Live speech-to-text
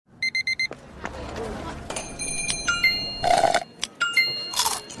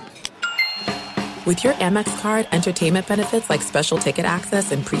With your Amex card, entertainment benefits like special ticket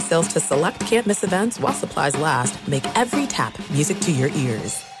access and pre-sales to select can't-miss events while supplies last make every tap music to your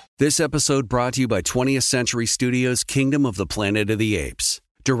ears. This episode brought to you by 20th Century Studios' Kingdom of the Planet of the Apes.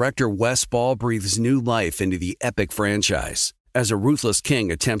 Director Wes Ball breathes new life into the epic franchise. As a ruthless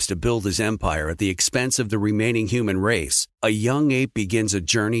king attempts to build his empire at the expense of the remaining human race, a young ape begins a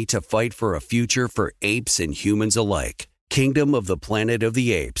journey to fight for a future for apes and humans alike. Kingdom of the Planet of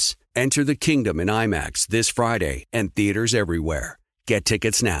the Apes. Enter the kingdom in IMAX this Friday and theaters everywhere. Get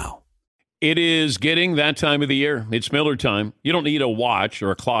tickets now. It is getting that time of the year. It's Miller time. You don't need a watch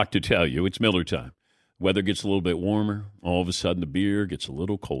or a clock to tell you. It's Miller time. Weather gets a little bit warmer. All of a sudden, the beer gets a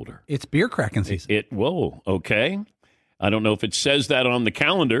little colder. It's beer cracking season. Whoa, okay. I don't know if it says that on the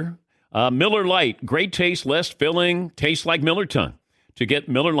calendar. Miller Lite, great taste, less filling, tastes like Miller time. To get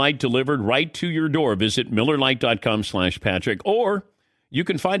Miller Lite delivered right to your door, visit MillerLite.com/Patrick, or you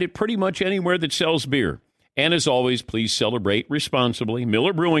can find it pretty much anywhere that sells beer. And as always, please celebrate responsibly.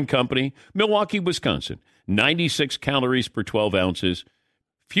 Miller Brewing Company, Milwaukee, Wisconsin. 96 calories per 12 ounces.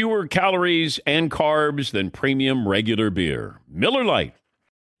 Fewer calories and carbs than premium regular beer. Miller Lite.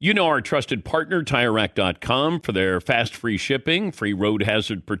 You know our trusted partner, TireRack.com, for their fast, free shipping, free road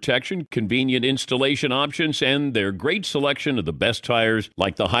hazard protection, convenient installation options, and their great selection of the best tires,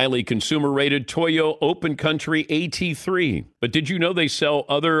 like the highly consumer-rated Toyo Open Country AT3. But did you know they sell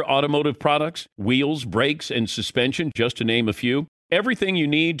other automotive products? Wheels, brakes, and suspension, just to name a few. Everything you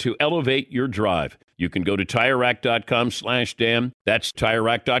need to elevate your drive. You can go to TireRack.com/Dan. That's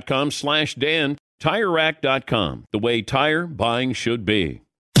TireRack.com/Dan. TireRack.com, the way tire buying should be.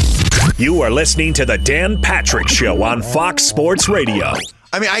 You are listening to the Dan Patrick Show on Fox Sports Radio.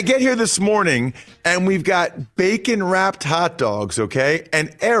 I mean, I get here this morning, and we've got bacon-wrapped hot dogs, okay?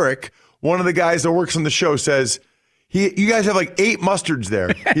 And Eric, one of the guys that works on the show, says, you guys have like 8 mustards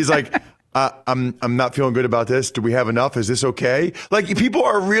there. He's like, I'm not feeling good about this. Do we have enough? Is this okay? Like, people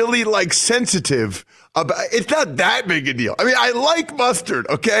are really, like, sensitive about it's not that big a deal. I mean, I like mustard,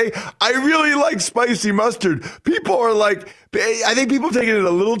 okay? I really like spicy mustard. People are like, I think people are taking it a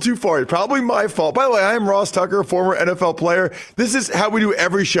little too far. It's probably my fault. By the way, I am Ross Tucker, former NFL player. This is how we do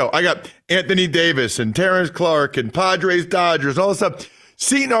every show. I got Anthony Davis and Terrence Clark and Padres, Dodgers, all this stuff.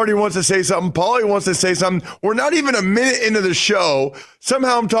 Seton already wants to say something. Paulie wants to say something. We're not even a minute into the show.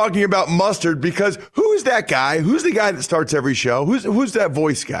 Somehow I'm talking about mustard because who's that guy? Who's the guy that starts every show? Who's that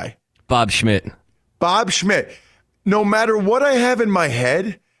voice guy? Bob Schmidt. Bob Schmidt. No matter what I have in my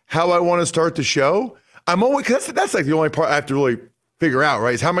head, how I want to start the show, I'm always, that's like the only part I have to really figure out,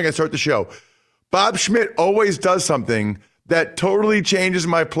 right? Is how am I going to start the show? Bob Schmidt always does something that totally changes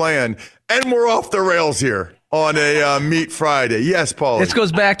my plan, and we're off the rails here on a Meat Friday. Yes, Paul. This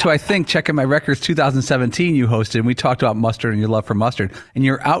goes back to, I think, checking my records, 2017 you hosted, and we talked about mustard and your love for mustard, and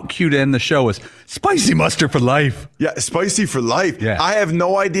your out-cue to end the show was spicy mustard for life. Yeah, spicy for life. Yeah. I have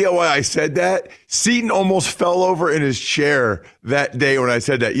no idea why I said that. Seton almost fell over in his chair that day when I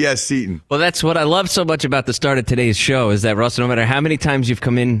said that. Yes, Seton. Well, that's what I love so much about the start of today's show is that, Russ, no matter how many times you've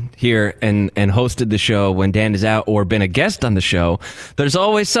come in here and hosted the show when Dan is out or been a guest on the show, there's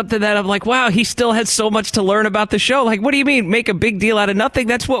always something that I'm like, wow, he still has so much to learn about the show. Like, what do you mean make a big deal out of nothing?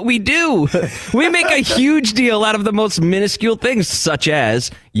 That's what we do. We make a huge deal out of the most minuscule things, such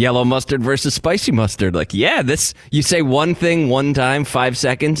as yellow mustard versus spicy mustard. Like, yeah, this, you say one thing one time, 5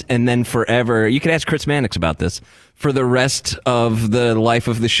 seconds, and then forever. You can ask Chris Mannix about this. For the rest of the life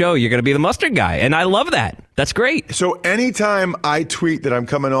of the show, you're going to be the mustard guy. And I love that. That's great. So anytime I tweet that I'm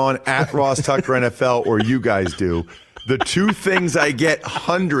coming on at Ross Tucker NFL or you guys do, the two things I get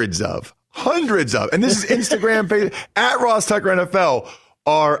hundreds of, and this is Instagram page, at Ross Tucker NFL,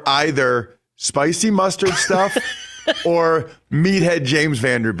 are either spicy mustard stuff or Meathead James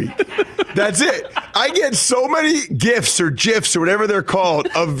Vanderbeek. That's it. I get so many GIFs or GIFs or whatever they're called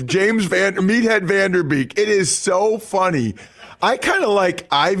of Meathead Vanderbeek. It is so funny. I kind of like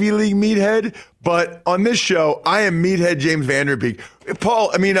Ivy League Meathead, but on this show, I am Meathead James Vanderbeek.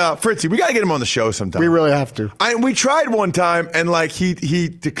 Fritzy, we got to get him on the show sometime. We really have to. We tried one time, and like he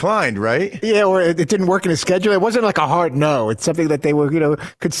declined, right? Yeah, or it didn't work in his schedule. It wasn't like a hard no. It's something that they were,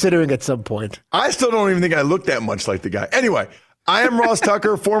 considering at some point. I still don't even think I look that much like the guy. Anyway, I am Ross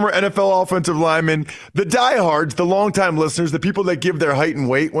Tucker, former NFL offensive lineman. The diehards, the longtime listeners, the people that give their height and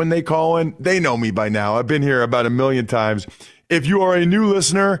weight when they call in, they know me by now. I've been here about 1 million times. If you are a new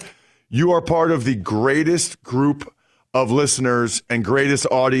listener, you are part of the greatest group of listeners and greatest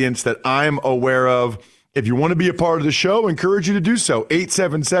audience that I'm aware of. If you want to be a part of the show, I encourage you to do so.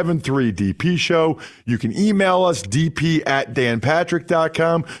 877-3DP-SHOW. You can email us,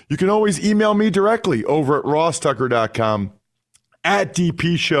 dp@danpatrick.com. You can always email me directly over at rosstucker.com. At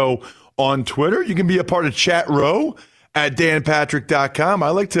DP Show on Twitter. You can be a part of Chat Row at danpatrick.com. I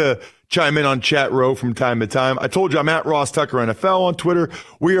like to chime in on Chat Row from time to time. I told you I'm at Ross Tucker NFL on Twitter.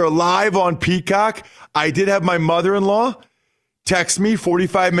 We are live on Peacock. I did have my mother-in-law text me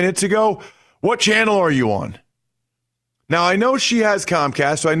 45 minutes ago, what channel are you on? Now, I know she has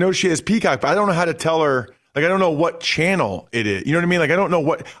Comcast, so I know she has Peacock, but I don't know how to tell her. Like, I don't know what channel it is. You know what I mean? Like, I don't know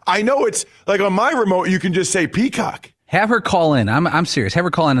what. I know it's, like, on my remote, you can just say Peacock. Have her call in. I'm serious. Have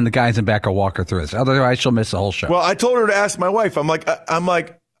her call in, and the guys in back will walk her through this. Otherwise, she'll miss the whole show. Well, I told her to ask my wife. I'm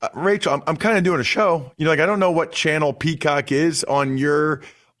like, Rachel, I'm kind of doing a show. You know, like, I don't know what channel Peacock is on your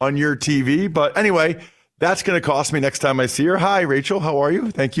TV. But anyway, that's going to cost me next time I see her. Hi, Rachel. How are you?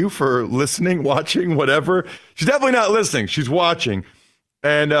 Thank you for listening, watching, whatever. She's definitely not listening. She's watching.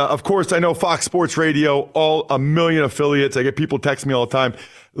 And, of course, I know Fox Sports Radio, all 1 million affiliates. I get people text me all the time.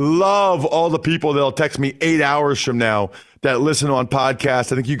 Love all the people that'll text me 8 hours from now that listen on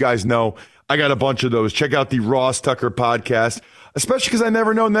podcasts. I think you guys know I got a bunch of those. Check out the Ross Tucker podcast, especially because I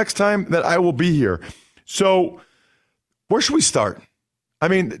never know next time that I will be here. So where should we start? I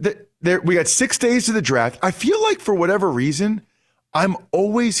mean, we got 6 days to the draft. I feel like for whatever reason, I'm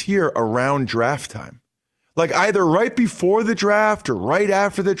always here around draft time. Like either right before the draft or right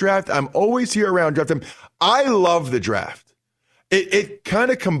after the draft. I'm always here around draft time. I love the draft. It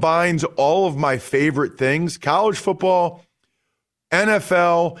kind of combines all of my favorite things, college football,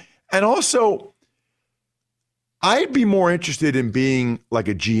 NFL, and also I'd be more interested in being like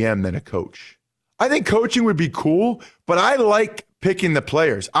a GM than a coach. I think coaching would be cool, but I like picking the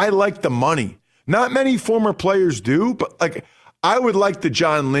players. I like the money. Not many former players do, but like I would like the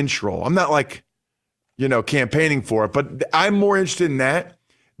John Lynch role. I'm not like, campaigning for it, but I'm more interested in that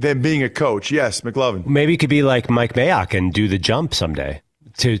than being a coach. Yes, McLovin. Maybe you could be like Mike Mayock and do the jump someday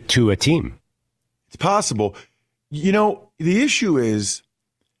to a team. It's possible. The issue is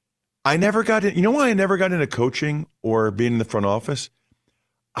I never got in. You know why I never got into coaching or being in the front office?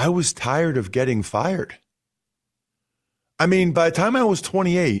 I was tired of getting fired. I mean, by the time I was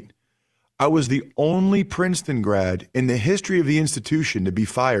 28, I was the only Princeton grad in the history of the institution to be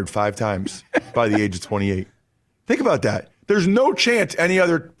fired 5 times by the age of 28. Think about that. There's no chance any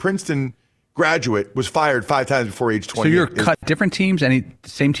other Princeton graduate was fired 5 times before age 28. So you're cut different teams,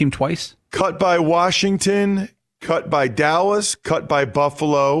 same team twice? Cut by Washington, cut by Dallas, cut by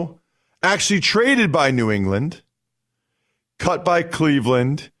Buffalo, actually traded by New England, cut by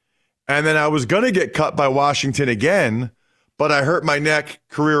Cleveland, and then I was going to get cut by Washington again, but I hurt my neck,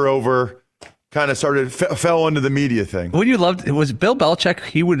 career over. Kind of fell into the media thing. Wouldn't you love? Was Bill Belichick?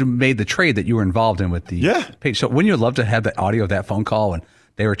 He would have made the trade that you were involved in with the page. So wouldn't you love to have the audio of that phone call when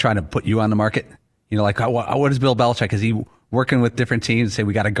they were trying to put you on the market? Like what is Bill Belichick? Is he working with different teams and say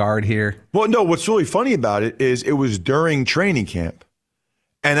we got a guard here? Well, no. What's really funny about it is it was during training camp,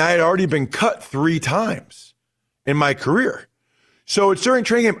 and I had already been cut 3 times in my career. So it's during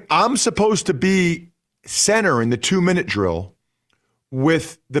training camp. I'm supposed to be center in the 2-minute drill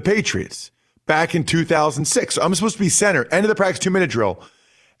with the Patriots. Back in 2006. So I'm supposed to be center, end of the practice 2-minute drill.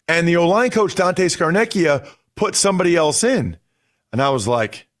 And the O-line coach, Dante Scarnecchia, put somebody else in. And I was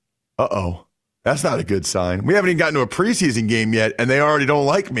like, uh-oh, that's not a good sign. We haven't even gotten to a preseason game yet, and they already don't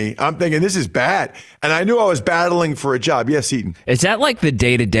like me. I'm thinking this is bad. And I knew I was battling for a job. Yes, Eaton. Is that like the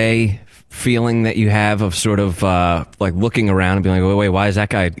day-to-day feeling that you have of sort of like looking around and being like, wait, why is that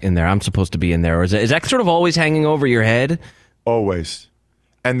guy in there? I'm supposed to be in there. Or is that sort of always hanging over your head? Always.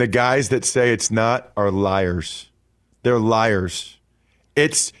 And the guys that say it's not are liars. They're liars.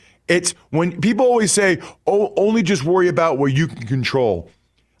 It's when people always say, oh, only just worry about what you can control.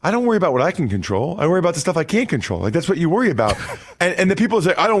 I don't worry about what I can control. I worry about the stuff I can't control. Like, that's what you worry about. and the people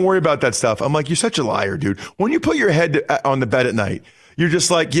say, I don't worry about that stuff. I'm like, you're such a liar, dude. When you put your head on the bed at night, you're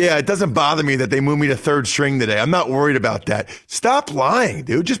just like, yeah, it doesn't bother me that they moved me to 3rd string today. I'm not worried about that. Stop lying,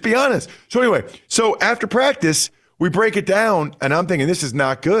 dude. Just be honest. So anyway, after practice, we break it down, and I'm thinking, this is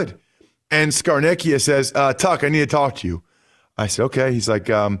not good. And Scarnecchia says, Tuck, I need to talk to you. I said, okay. He's like,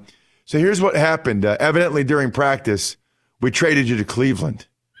 so here's what happened. Evidently, during practice, we traded you to Cleveland.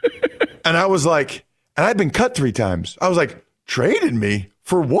 And I was like, and I'd been cut 3 times. I was like, traded me?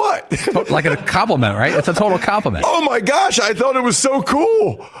 For what? Like a compliment, right? It's a total compliment. Oh, my gosh. I thought it was so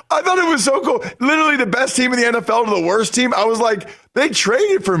cool. Literally the best team in the NFL to the worst team. I was like, they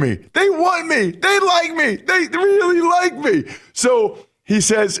traded for me. They want me. They like me. They really like me. So he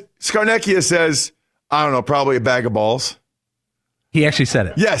says, Scarnecchia says, I don't know, probably a bag of balls. He actually said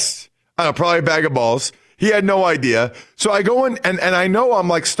it. Yes. I don't know, probably a bag of balls. He had no idea. So I go in, and I know I'm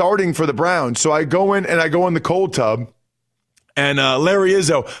like starting for the Browns. So I go in, and I go in the cold tub. And Larry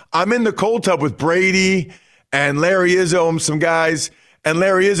Izzo, I'm in the cold tub with Brady and Larry Izzo and some guys, And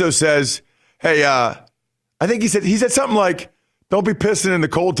Larry Izzo says, hey, I think he said something like, don't be pissing in the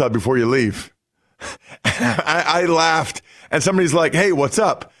cold tub before you leave. I laughed, and somebody's like, hey, what's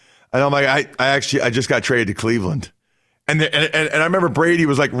up? And I'm like, I just got traded to Cleveland. And I remember Brady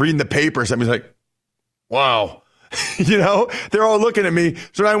was like reading the paper or something. He's like, wow. They're all looking at me.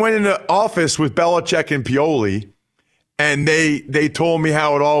 So I went in the office with Belichick and Pioli, and they told me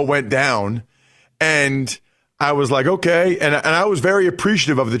how it all went down. And I was like, okay. And I was very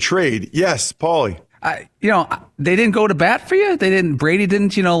appreciative of the trade. Yes, Paulie. They didn't go to bat for you? Brady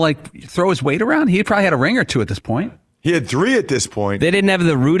didn't, throw his weight around? He probably had a ring or two at this point. He had 3 at this point. They didn't have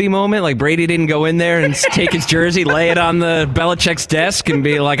the Rudy moment? Like Brady didn't go in there and take his jersey, lay it on the Belichick's desk, and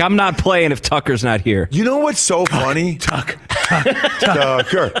be like, I'm not playing if Tucker's not here. You know what's so funny? Tucker.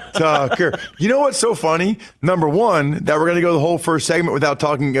 You know what's so funny? Number one, that we're going to go the whole first segment without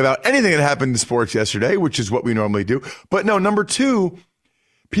talking about anything that happened in sports yesterday, which is what we normally do. But no, number two,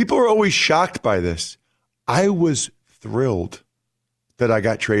 people are always shocked by this. I was thrilled that I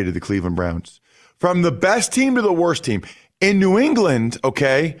got traded to the Cleveland Browns. From the best team to the worst team. In New England,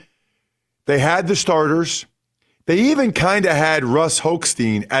 okay, they had the starters. They even kind of had Russ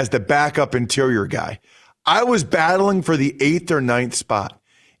Hochstein as the backup interior guy. I was battling for the 8th or 9th spot.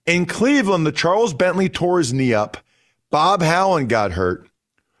 In Cleveland, the Charles Bentley tore his knee up. Bob Howland got hurt.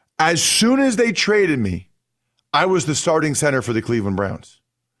 As soon as they traded me, I was the starting center for the Cleveland Browns.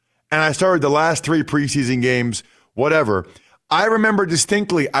 And I started the last 3 preseason games, whatever. I remember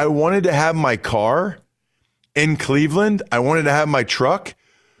distinctly, I wanted to have my car in Cleveland. I wanted to have my truck.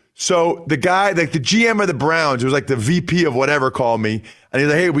 So the guy, like the GM of the Browns, it was like the VP of whatever, called me. And he's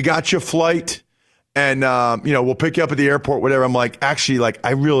like, hey, we got you a flight. And, we'll pick you up at the airport, whatever. I'm like, actually, like,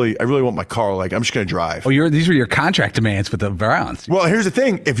 I really want my car. Like, I'm just going to drive. Oh, these were your contract demands with the Browns. Well, here's the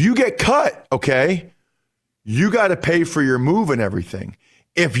thing. If you get cut, okay, you got to pay for your move and everything.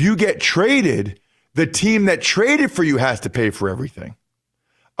 If you get traded, the team that traded for you has to pay for everything.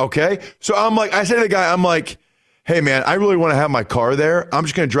 Okay? So I said to the guy, I'm like, hey, man, I really want to have my car there. I'm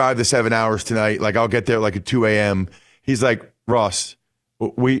just going to drive the 7 hours tonight. Like, I'll get there like at 2 a.m. He's like, Ross,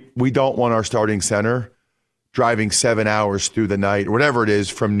 we don't want our starting center driving 7 hours through the night or whatever it is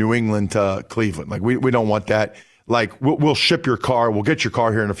from New England to Cleveland. Like, we don't want that. Like, we'll ship your car. We'll get your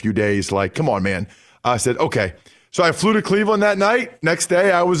car here in a few days. Like, come on, man. I said, okay. So I flew to Cleveland that night. Next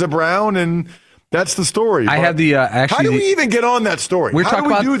day, I was a Brown, and that's the story. I have the how do we even get on that story? We're how talking do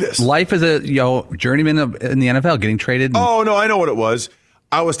we about do this? Life as a journeyman in the NFL, getting traded. Oh no, I know what it was.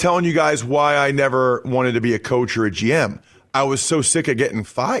 I was telling you guys why I never wanted to be a coach or a GM. I was so sick of getting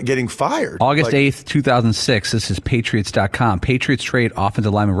fired. August 8th, 2006. This is Patriots.com. Patriots trade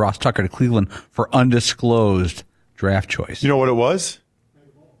offensive lineman Ross Tucker to Cleveland for undisclosed draft choice. You know what it was?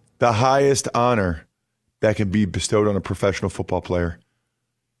 The highest honor that can be bestowed on a professional football player.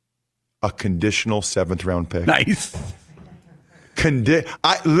 A conditional 7th round pick. Nice.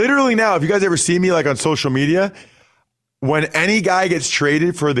 I literally now, if you guys ever see me like on social media, when any guy gets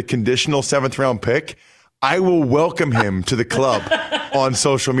traded for the conditional 7th round pick, I will welcome him to the club on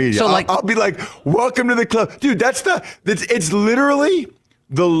social media. So I'll be like, welcome to the club. Dude, it's literally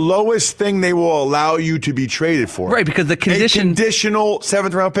the lowest thing they will allow you to be traded for. Right, because the conditional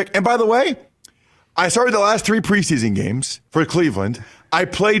 7th round pick. And by the way, I started the last 3 preseason games for Cleveland. I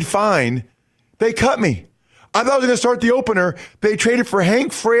played fine. They cut me. I thought I was going to start the opener. They traded for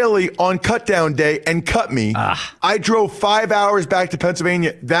Hank Fraley on cutdown day and cut me. I drove 5 hours back to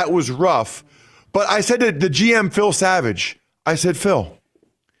Pennsylvania. That was rough. But I said to the GM, Phil Savage, I said, Phil,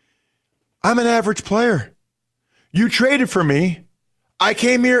 I'm an average player. You traded for me. I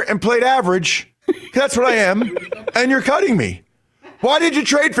came here and played average. That's what I am. And you're cutting me. Why did you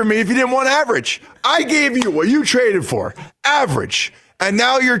trade for me if you didn't want average? I gave you what you traded for, average. And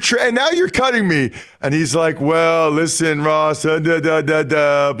now you're cutting me. And he's like, well, listen, Ross, blah,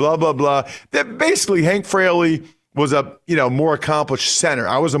 blah, blah. That basically, Hank Fraley was a more accomplished center.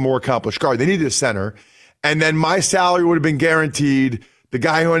 I was a more accomplished guard. They needed a center. And then my salary would have been guaranteed. The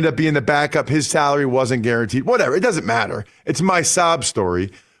guy who ended up being the backup, his salary wasn't guaranteed. Whatever. It doesn't matter. It's my sob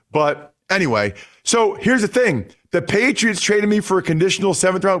story. But anyway, so here's the thing. The Patriots traded me for a conditional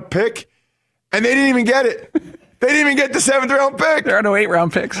 7th round pick, and they didn't even get it. They didn't even get the 7th round pick. There are no 8th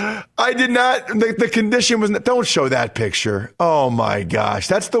round picks. I did not. The condition was not. Don't show that picture. Oh my gosh.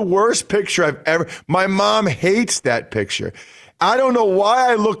 That's the worst picture I've ever. My mom hates that picture. I don't know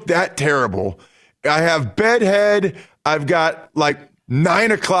why I look that terrible. I have bedhead. I've got like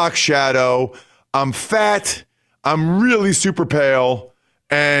 9 o'clock shadow. I'm fat. I'm really super pale.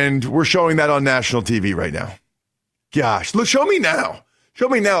 And we're showing that on national TV right now. Gosh, look, show me now. Show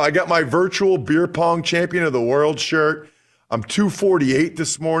me now. I got my virtual beer pong champion of the world shirt. I'm 248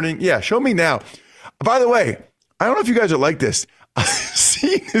 this morning. Yeah, show me now. By the way, I don't know if you guys are like this.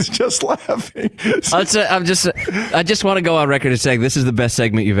 Scene is just laughing. I just want to go on record as saying this is the best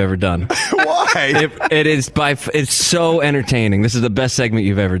segment you've ever done. Why? It's so entertaining. This is the best segment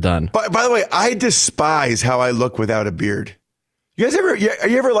you've ever done. By the way, I despise how I look without a beard. You guys are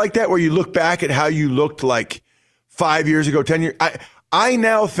you ever like that where you look back at how you looked like 5 years ago, 10 years? I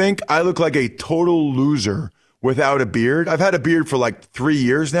now think I look like a total loser without a beard. I've had a beard for like 3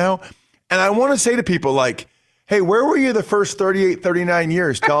 years now. And I want to say to people like, hey, where were you the first 38, 39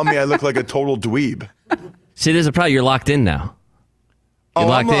 years telling me I look like a total dweeb? See, there's a problem. You're locked in now. You're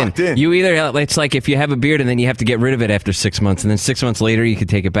I'm locked in. You either, it's like if you have a beard and then you have to get rid of it after 6 months, and then 6 months later you can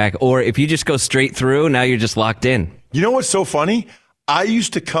take it back. Or if you just go straight through, now you're just locked in. You know what's so funny? I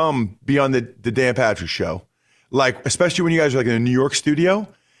used to be on the Dan Patrick Show, like, especially when you guys were like in a New York studio,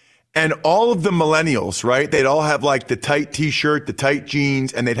 and all of the millennials, right? They'd all have like the tight t-shirt, the tight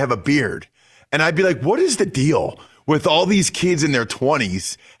jeans, and they'd have a beard. And I'd be like, what is the deal with all these kids in their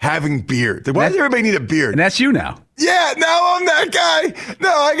 20s having beards? Why does everybody need a beard? And that's you now. Yeah, now I'm that guy. No,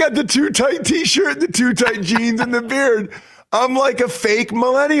 I got the too tight t-shirt, the too tight jeans, and the beard. I'm like a fake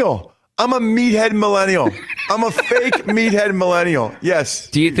millennial. I'm a meathead millennial. I'm a fake meathead millennial. Yes.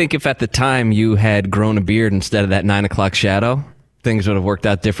 Do you think if at the time you had grown a beard instead of that 9 o'clock shadow, things would have worked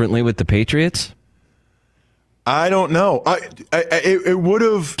out differently with the Patriots? I don't know. It would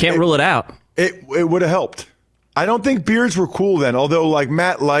have. Can't rule it out. It would have helped. I don't think beards were cool then, although like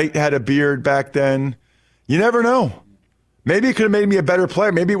Matt Light had a beard back then. You never know. Maybe it could have made me a better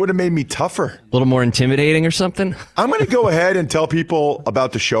player. Maybe it would have made me tougher. A little more intimidating or something? I'm going to go ahead and tell people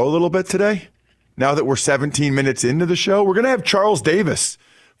about the show a little bit today. Now that we're 17 minutes into the show, we're going to have Charles Davis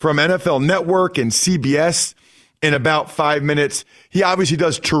from NFL Network and CBS in about 5 minutes. He obviously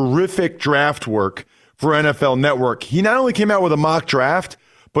does terrific draft work for NFL Network. He not only came out with a mock draft,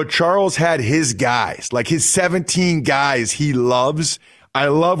 but Charles had his guys, like his 17 guys he loves. I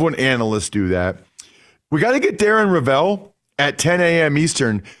love when analysts do that. We got to get Darren Ravel at 10 a.m.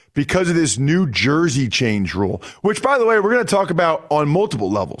 Eastern because of this new jersey change rule, which, by the way, we're going to talk about on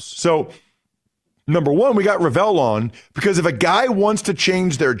multiple levels. So, number one, we got Ravel on because if a guy wants to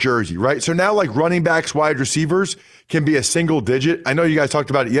change their jersey, right? So now like running backs, wide receivers can be a single digit. I know you guys talked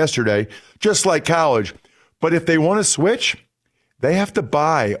about it yesterday, just like college. But if they want to switch, they have to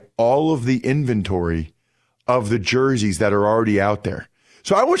buy all of the inventory of the jerseys that are already out there.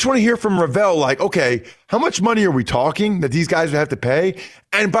 So I just want to hear from Ravel, like, okay, how much money are we talking that these guys would have to pay?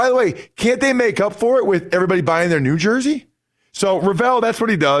 And by the way, can't they make up for it with everybody buying their new jersey? So Ravel, that's what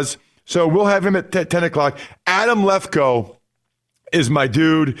he does. So we'll have him at 10 o'clock. Adam Lefko is my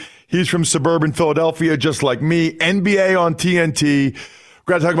dude. He's from suburban Philadelphia, just like me. NBA on TNT.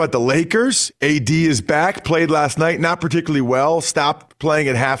 We're going to talk about the Lakers. AD is back, played last night, not particularly well, stopped playing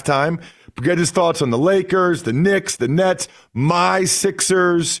at halftime. Get his thoughts on the Lakers, the Knicks, the Nets, my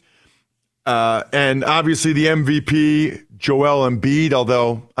Sixers, and obviously the MVP, Joel Embiid,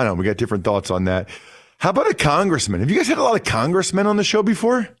 although, I don't know, we got different thoughts on that. How about a congressman? Have you guys had a lot of congressmen on the show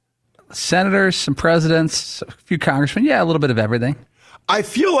before? Senators, some presidents, a few congressmen. Yeah, a little bit of everything. I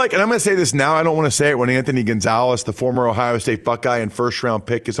feel like, and I'm going to say this now, I don't want to say it when Anthony Gonzalez, the former Ohio State Buckeye and first-round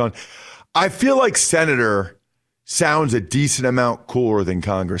pick, is on. I feel like senator sounds a decent amount cooler than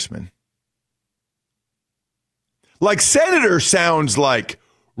congressman. Like senator sounds like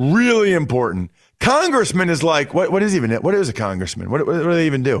really important. Congressman is like, what is even it? What is a congressman? What do they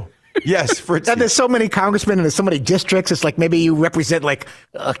even do? Yes, for there's so many congressmen and there's so many districts. It's like maybe you represent like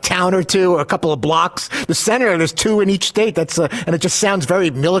a town or two or a couple of blocks. The senator, there's 2 in each state. And it just sounds very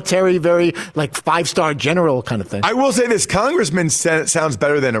military, very like 5-star general kind of thing. I will say this: congressman sounds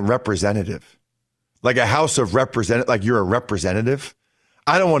better than a representative, like a House of Representatives. Like you're a representative.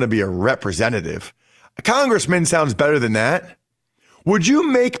 I don't want to be a representative. A congressman sounds better than that. Would you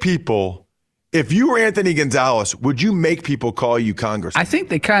make people, if you were Anthony Gonzalez, would you make people call you congressman? I think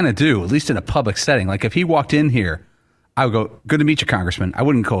they kind of do, at least in a public setting. Like if he walked in here, I would go, "Good to meet you, Congressman." I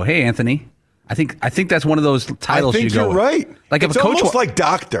wouldn't go, "Hey, Anthony." I think that's one of those titles you go. I think you're right. Like it's if a coach almost like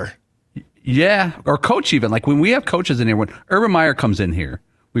doctor. Yeah, or coach even. Like when we have coaches in here, when Urban Meyer comes in here,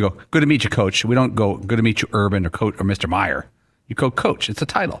 we go, "Good to meet you, Coach." We don't go, "Good to meet you, Urban," or Coach or Mr. Meyer. You go, "Coach." It's a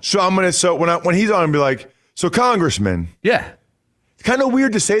title. So when he's on, I'll be like, "So Congressman." Yeah. It's kind of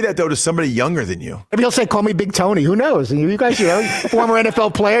weird to say that though to somebody younger than you. Maybe he'll say, "Call me Big Tony." Who knows? You guys, former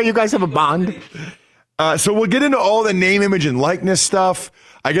NFL player. You guys have a bond. So we'll get into all the name, image, and likeness stuff.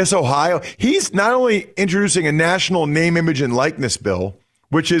 I guess Ohio. He's not only introducing a national name, image, and likeness bill,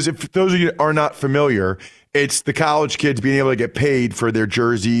 which is, if those of you are not familiar, it's the college kids being able to get paid for their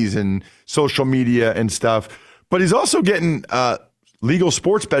jerseys and social media and stuff. but he's also getting legal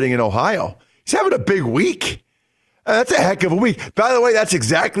sports betting in Ohio. He's having a big week. That's a heck of a week. By the way, that's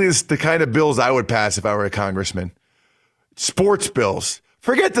exactly the kind of bills I would pass if I were a congressman. Sports bills.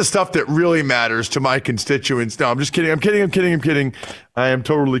 Forget the stuff that really matters to my constituents. No, I'm just kidding. I'm kidding. I am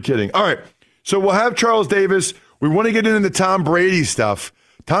totally kidding. All right. So we'll have Charles Davis. We want to get into the Tom Brady stuff.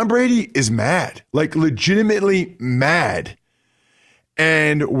 Tom Brady is mad, like legitimately mad.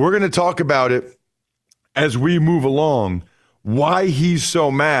 And we're going to talk about it as we move along, why he's so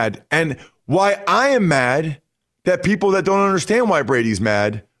mad and why I am mad that people that don't understand why Brady's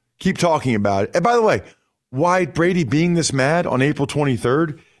mad keep talking about it. And by the way, why Brady being this mad on April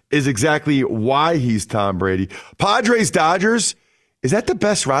 23rd is exactly why he's Tom Brady. Padres-Dodgers, is that the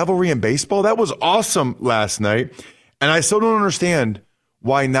best rivalry in baseball? That was awesome last night. And I still don't understand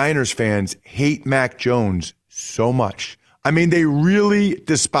why Niners fans hate Mac Jones so much. I mean, they really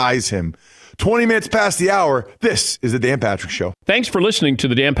despise him. 20 minutes past the hour, this is the Dan Patrick Show. Thanks for listening to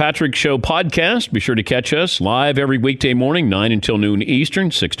the Dan Patrick Show podcast. Be sure to catch us live every weekday morning, 9 until noon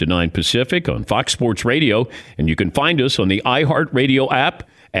Eastern, 6 to 9 Pacific on Fox Sports Radio. And you can find us on the iHeartRadio app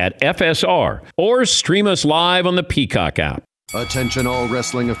at FSR or stream us live on the Peacock app. Attention all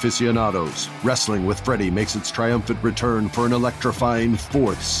wrestling aficionados. Wrestling with Freddie makes its triumphant return for an electrifying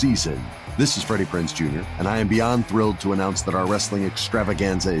 4th season. This is Freddie Prinze Jr., and I am beyond thrilled to announce that our wrestling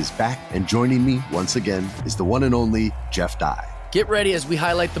extravaganza is back, and joining me once again is the one and only Jeff Dye. Get ready as we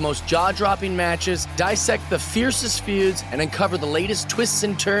highlight the most jaw-dropping matches, dissect the fiercest feuds, and uncover the latest twists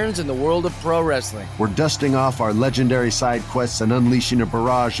and turns in the world of pro wrestling. We're dusting off our legendary side quests and unleashing a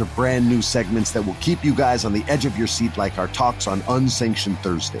barrage of brand new segments that will keep you guys on the edge of your seat like our talks on Unsanctioned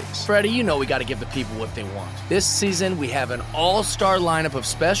Thursdays. Freddie, you know we got to give the people what they want. This season, we have an all-star lineup of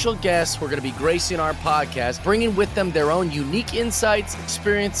special guests who are going to be gracing our podcast, bringing with them their own unique insights,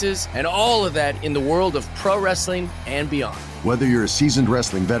 experiences, and all of that in the world of pro wrestling and beyond. Whether you're a seasoned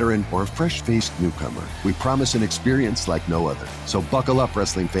wrestling veteran or a fresh-faced newcomer, we promise an experience like no other. So buckle up,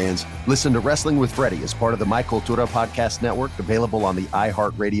 wrestling fans. Listen to Wrestling with Freddie as part of the My Cultura Podcast Network, available on the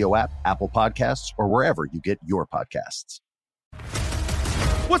iHeartRadio app, Apple Podcasts, or wherever you get your podcasts.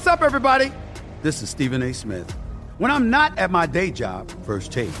 What's up, everybody? This is Stephen A. Smith. When I'm not at my day job,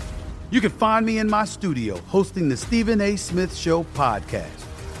 First Take, you can find me in my studio hosting the Stephen A. Smith Show podcast.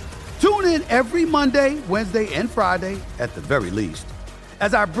 Tune in every Monday, Wednesday, and Friday, at the very least,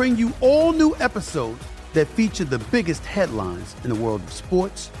 as I bring you all new episodes that feature the biggest headlines in the world of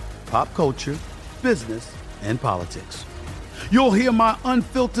sports, pop culture, business, and politics. You'll hear my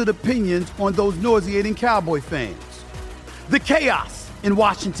unfiltered opinions on those nauseating Cowboy fans, the chaos in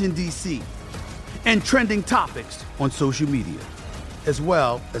Washington, D.C., and trending topics on social media, as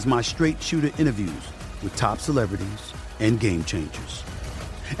well as my straight shooter interviews with top celebrities and game changers.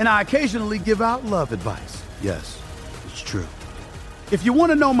 And I occasionally give out love advice. Yes, it's true. If you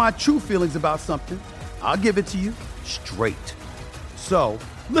want to know my true feelings about something, I'll give it to you straight. So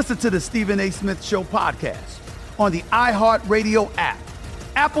listen to the Stephen A. Smith Show podcast on the iHeartRadio app,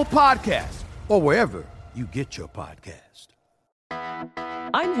 Apple Podcasts, or wherever you get your podcast.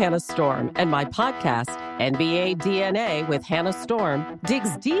 I'm Hannah Storm, and my podcast, NBA DNA with Hannah Storm,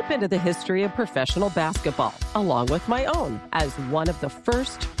 digs deep into the history of professional basketball, along with my own, as one of the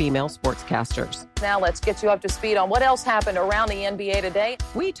first female sportscasters. Now let's get you up to speed on what else happened around the NBA today.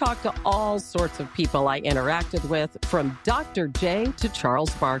 We talk to all sorts of people I interacted with, from Dr. J to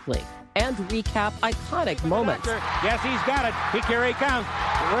Charles Barkley, and recap iconic moments. Yes, he's got it. Here he comes.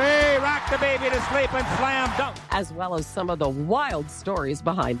 Way rock the baby to sleep and slam dunk. As well as some of the wild stories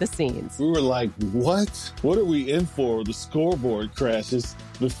behind the scenes. We were like, what? What are we in for? The scoreboard crashes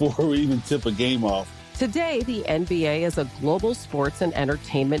before we even tip a game off. Today, the NBA is a global sports and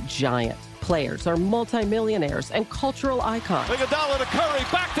entertainment giant. Players are multimillionaires and cultural icons. Iguodala to Curry,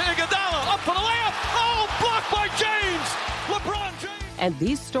 back to Iguodala, up for the layup. Oh, blocked by James. LeBron James. And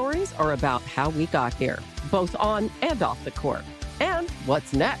these stories are about how we got here, both on and off the court. And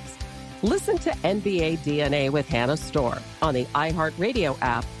what's next? Listen to NBA DNA with Hannah Storm on the iHeartRadio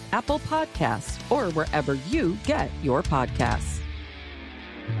app, Apple Podcasts, or wherever you get your podcasts.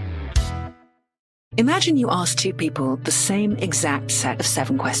 Imagine you ask two people the same exact set of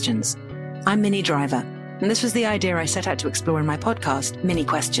 7 questions. I'm Minnie Driver, and this was the idea I set out to explore in my podcast, Mini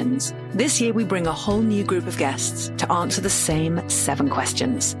Questions. This year, we bring a whole new group of guests to answer the same 7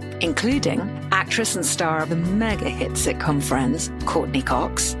 questions, including actress and star of the mega hit sitcom Friends, Courtney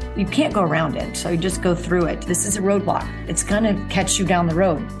Cox. You can't go around it, so you just go through it. This is a roadblock. It's going to catch you down the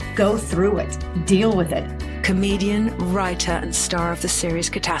road. Go through it. Deal with it. Comedian, writer, and star of the series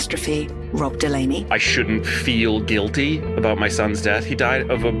Catastrophe, Rob Delaney. I shouldn't feel guilty about my son's death. He died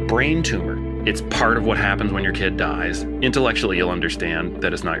of a brain tumor. It's part of what happens when your kid dies. Intellectually, you'll understand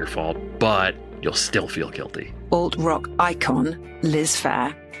that it's not your fault, but you'll still feel guilty. Alt-rock icon Liz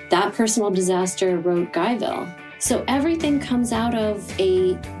Phair. That personal disaster wrote Guyville. So everything comes out of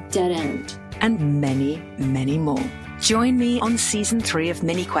a dead end. And many, many more. Join me on Season 3 of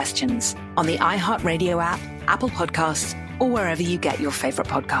Mini Questions on the iHeartRadio app, Apple Podcasts, or wherever you get your favorite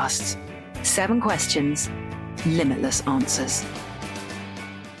podcasts. 7 questions, limitless answers.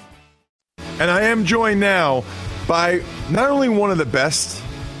 And I am joined now by not only one of the best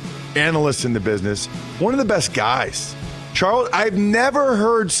analysts in the business, one of the best guys. Charles, I've never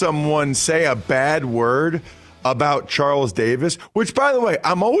heard someone say a bad word about Charles Davis, which, by the way,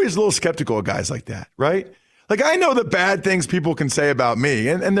 I'm always a little skeptical of guys like that, right? Like, I know the bad things people can say about me,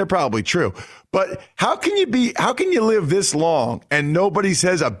 and they're probably true. But how can you live this long and nobody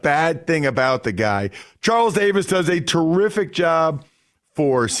says a bad thing about the guy? Charles Davis does a terrific job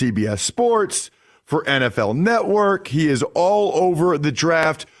for CBS Sports, for NFL Network. He is all over the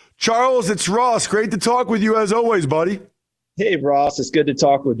draft. Charles, it's Ross. Great to talk with you as always, buddy. Hey, Ross. It's good to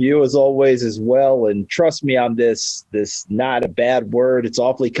talk with you as always as well. And trust me on this not a bad word. It's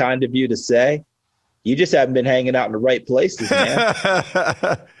awfully kind of you to say. You just haven't been hanging out in the right places, man.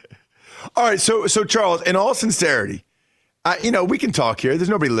 All right. So Charles, in all sincerity, we can talk here. There's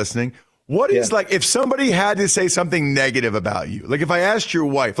nobody listening. What is like if somebody had to say something negative about you? Like if I asked your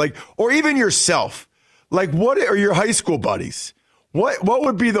wife, like, or even yourself, like what are your high school buddies? What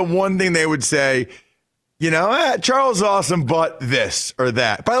would be the one thing they would say? Charles is awesome, but this or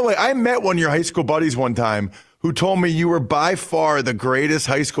that. By the way, I met one of your high school buddies one time who told me you were by far the greatest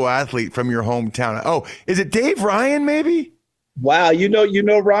high school athlete from your hometown. Oh, is it Dave Ryan, maybe? Wow, you know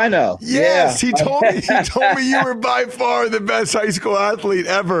Rhino. Yes, yeah. he told me you were by far the best high school athlete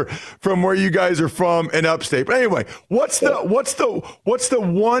ever from where you guys are from in upstate. But anyway, what's the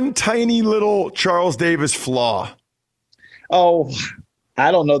one tiny little Charles Davis flaw? Oh,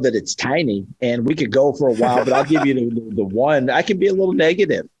 I don't know that it's tiny, and we could go for a while, but I'll give you the one. I can be a little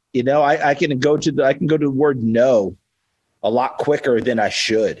negative. I can go to the word no a lot quicker than I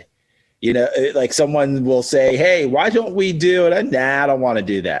should. Like someone will say, hey, why don't we do it? Nah, I don't want to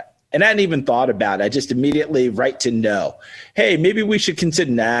do that. And I hadn't even thought about it. I just immediately write to no. Hey, maybe we should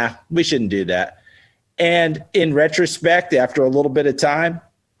consider, nah, we shouldn't do that. And in retrospect, after a little bit of time,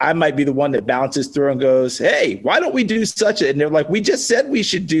 I might be the one that bounces through and goes, hey, why don't we do such a, and they're like, we just said we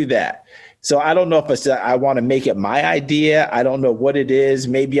should do that. So I don't know if I want to make it my idea. I don't know what it is.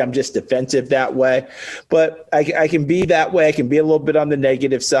 Maybe I'm just defensive that way, but I can be that way. I can be a little bit on the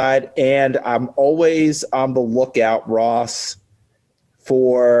negative side. And I'm always on the lookout, Ross,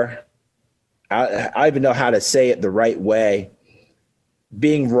 for, I even know how to say it the right way,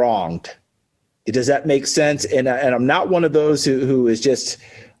 being wronged. Does that make sense? And I'm not one of those who is just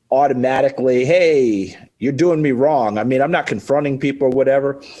automatically, hey, you're doing me wrong. I mean, I'm not confronting people or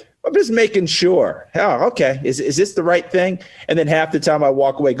whatever. I'm just making sure. Oh, okay. Is this the right thing? And then half the time I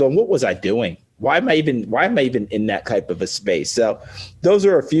walk away going, what was I doing? Why am I even in that type of a space? So those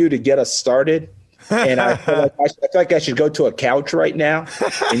are a few to get us started. And I feel like I should go to a couch right now,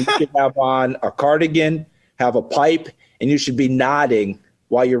 and you should have on a cardigan, have a pipe, and you should be nodding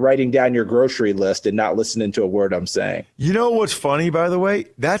while you're writing down your grocery list and not listening to a word I'm saying. You know what's funny, by the way?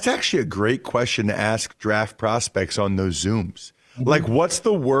 That's actually a great question to ask draft prospects on those Zooms. Like, what's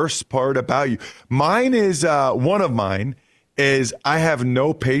the worst part about you? Mine is, one of mine is I have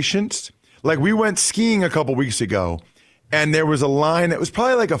no patience. Like, we went skiing a couple weeks ago, and there was a line that was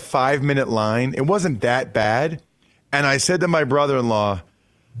probably like a 5-minute line. It wasn't that bad. And I said to my brother-in-law,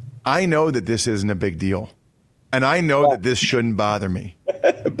 I know that this isn't a big deal. And I know that this shouldn't bother me.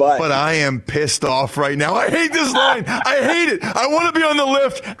 But I am pissed off right now. I hate this line. I hate it. I want to be on the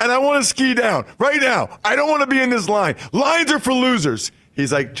lift, and I want to ski down right now. I don't want to be in this line. Lines are for losers.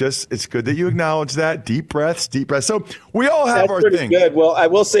 He's like, it's good that you acknowledge that. Deep breaths. So we all have our thing. Good. Well, I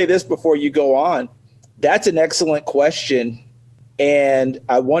will say this before you go on. That's an excellent question. And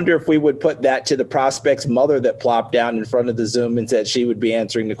I wonder if we would put that to the prospect's mother that plopped down in front of the Zoom and said she would be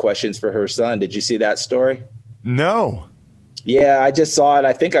answering the questions for her son. Did you see that story? No. Yeah, I just saw it.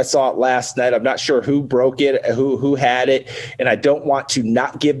 I think I saw it last night. I'm not sure who broke it, who had it. And I don't want to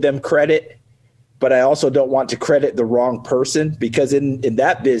not give them credit, but I also don't want to credit the wrong person, because in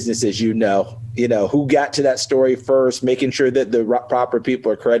that business, as you know, who got to that story first, making sure that the proper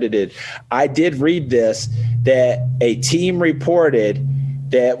people are credited. I did read this, that a team reported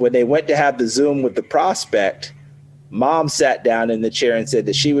that when they went to have the Zoom with the prospect, mom sat down in the chair and said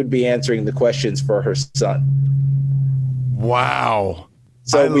that she would be answering the questions for her son. Wow.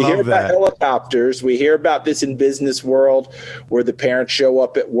 So we hear about helicopters. We hear about this in business world where the parents show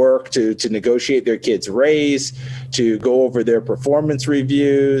up at work to negotiate their kids' raise, to go over their performance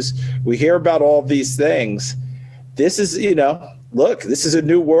reviews. We hear about all these things. This is, look, this is a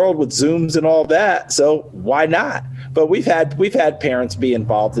new world with Zooms and all that. So why not? But we've had parents be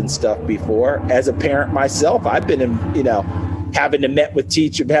involved in stuff before. As a parent myself, I've been in, having to meet with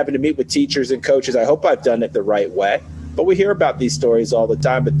teachers and coaches. I hope I've done it the right way. But we hear about these stories all the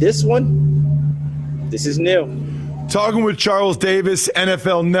time. But this is new. Talking with Charles Davis,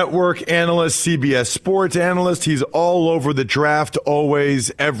 NFL Network analyst, CBS Sports analyst. He's all over the draft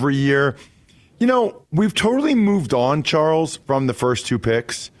always, every year. We've totally moved on, Charles, from the first two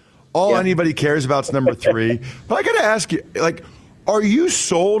picks. All anybody cares about is number 3. But I got to ask you, are you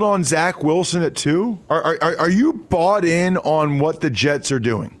sold on Zach Wilson at 2? Are you bought in on what the Jets are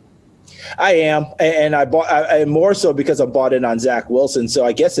doing? I am, and I more so because I'm bought in on Zach Wilson. So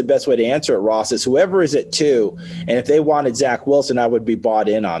I guess the best way to answer it, Ross, is whoever is at 2, and if they wanted Zach Wilson, I would be bought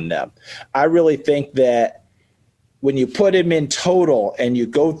in on them. I really think that when you put him in total and you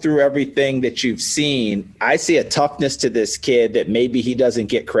go through everything that you've seen, I see a toughness to this kid that maybe he doesn't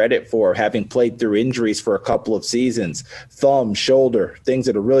get credit for, having played through injuries for a couple of seasons, thumb, shoulder, things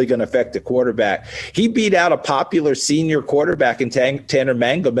that are really going to affect the quarterback. He beat out a popular senior quarterback in Tanner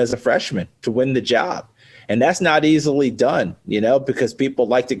Mangum as a freshman to win the job. And that's not easily done, because people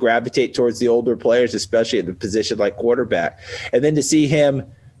like to gravitate towards the older players, especially at the position like quarterback. And then to see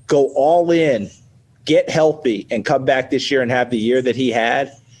him go all in, get healthy, and come back this year and have the year that he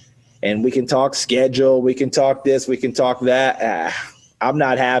had, and we can talk schedule, we can talk this, we can talk that. I'm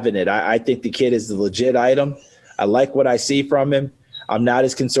not having it. I think the kid is the legit item. I like what I see from him. I'm not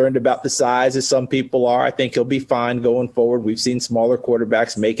as concerned about the size as some people are. I think he'll be fine going forward. We've seen smaller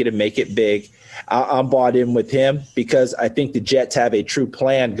quarterbacks make it and make it big. I'm bought in with him because I think the Jets have a true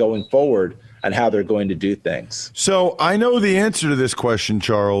plan going forward on how they're going to do things. So I know the answer to this question,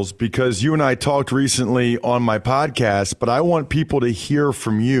 Charles, because you and I talked recently on my podcast, but I want people to hear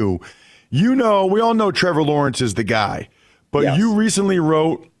from you. We all know Trevor Lawrence is the guy, but you recently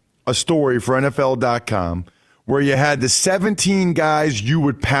wrote a story for NFL.com where you had the 17 guys you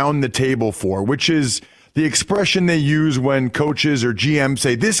would pound the table for, which is the expression they use when coaches or GMs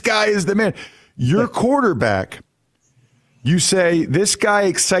say, this guy is the man. Your quarterback, you say, this guy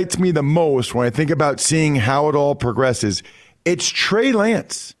excites me the most when I think about seeing how it all progresses. It's Trey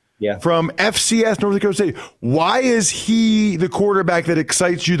Lance from FCS North Dakota State. Why is he the quarterback that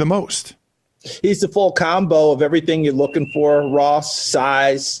excites you the most? He's the full combo of everything you're looking for, Ross.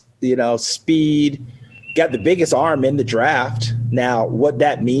 Size, speed, got the biggest arm in the draft. Now, what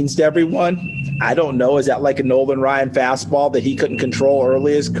that means to everyone, I don't know. Is that like a Nolan Ryan fastball that he couldn't control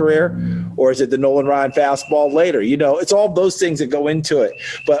early in his career? Or is it the Nolan Ryan fastball later? It's all those things that go into it.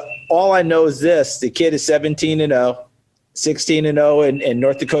 But all I know is this. The kid is 17-0, 16-0, and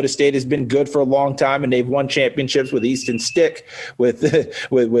North Dakota State has been good for a long time, and they've won championships with Easton Stick, with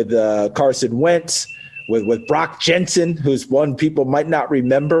Carson Wentz, with Brock Jensen, who's one people might not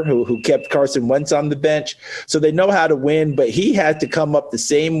remember, who kept Carson Wentz on the bench. So they know how to win, but he had to come up the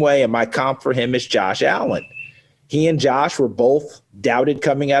same way, and my comp for him is Josh Allen. He and Josh were both doubted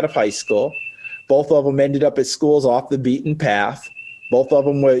coming out of high school. Both of them ended up at schools off the beaten path. Both of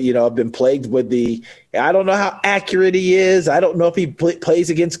them were, have been plagued with I don't know how accurate he is. I don't know if he plays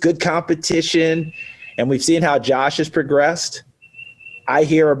against good competition. And we've seen how Josh has progressed. I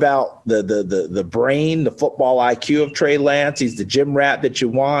hear about the brain, the football IQ of Trey Lance. He's the gym rat that you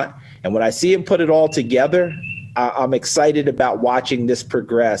want. And when I see him put it all together, I'm excited about watching this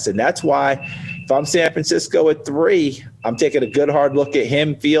progress. And that's why if I'm San Francisco at 3, I'm taking a good hard look at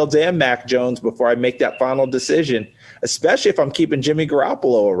him, Fields, and Mac Jones before I make that final decision, especially if I'm keeping Jimmy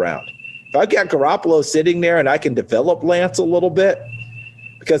Garoppolo around. If I've got Garoppolo sitting there and I can develop Lance a little bit,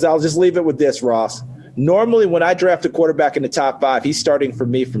 because I'll just leave it with this, Ross. Normally, when I draft a quarterback in the top 5, he's starting for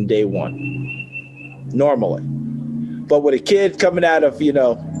me from day one. Normally. But with a kid coming out of,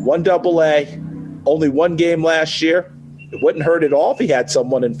 1AA, only one game last year, it wouldn't hurt at all if he had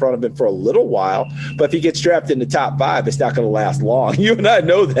someone in front of him for a little while. But if he gets drafted in the top 5, it's not going to last long. You and I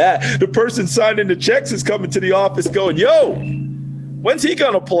know that. The person signing the checks is coming to the office going, yo, when's he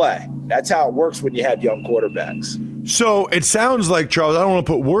going to play? That's how it works when you have young quarterbacks. So it sounds like, Charles, I don't want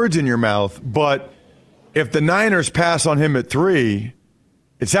to put words in your mouth, but if the Niners pass on him at 3,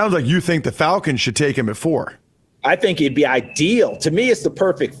 it sounds like you think the Falcons should take him at 4. I think he'd be ideal. To me, it's the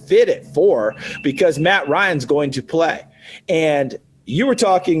perfect fit at 4 because Matt Ryan's going to play. And You were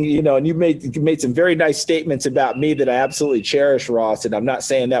talking, and you made some very nice statements about me that I absolutely cherish, Ross. And I'm not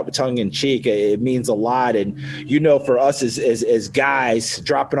saying that with tongue in cheek. It means a lot. And, for us as guys,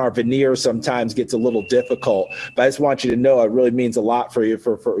 dropping our veneer sometimes gets a little difficult. But I just want you to know it really means a lot for you,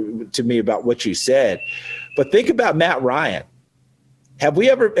 to me about what you said. But think about Matt Ryan. Have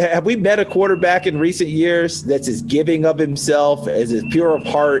we met a quarterback in recent years that's as giving of himself, as pure of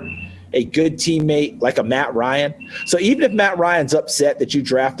heart, a good teammate like a Matt Ryan? So even if Matt Ryan's upset that you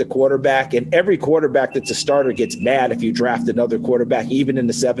draft a quarterback, and every quarterback that's a starter gets mad if you draft another quarterback, even in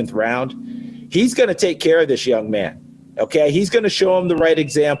the 7th round, he's going to take care of this young man. Okay, he's going to show him the right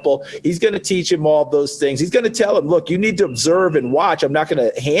example. He's going to teach him all those things. He's going to tell him, look, you need to observe and watch. I'm not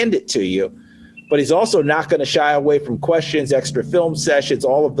going to hand it to you. But he's also not going to shy away from questions, extra film sessions,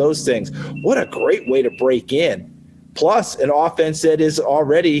 all of those things. What a great way to break in. Plus, an offense that is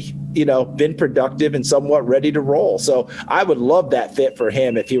already, been productive and somewhat ready to roll. So I would love that fit for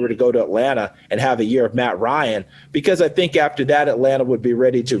him if he were to go to Atlanta and have a year of Matt Ryan, because I think after that, Atlanta would be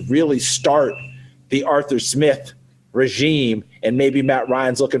ready to really start the Arthur Smith regime, and maybe Matt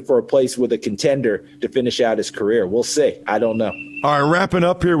Ryan's looking for a place with a contender to finish out his career. We'll see. I don't know. All right, wrapping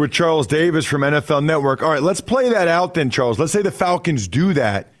up here with Charles Davis from NFL Network. All right, let's play that out then, Charles. Let's say the Falcons do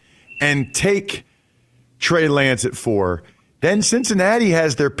that and take Trey Lance at 4. Then Cincinnati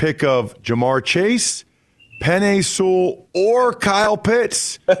has their pick of Jamar Chase, Penei Sewell, or Kyle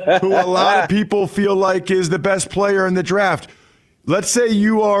Pitts, who a lot of people feel like is the best player in the draft. Let's say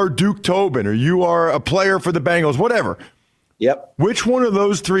you are Duke Tobin or you are a player for the Bengals, whatever. Yep. Which one of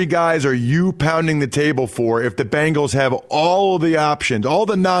those 3 guys are you pounding the table for if the Bengals have all of the options, all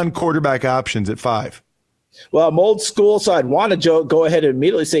the non-quarterback options at 5? Well, I'm old school, so I'd want to go ahead and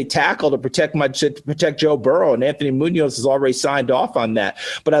immediately say tackle to protect Joe Burrow, and Anthony Munoz has already signed off on that.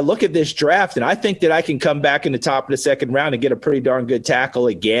 But I look at this draft, and I think that I can come back in the top of the 2nd round and get a pretty darn good tackle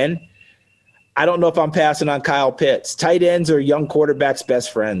again. I don't know if I'm passing on Kyle Pitts. Tight ends are young quarterbacks'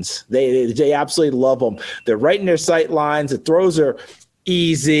 best friends. They absolutely love them. They're right in their sight lines. The throws are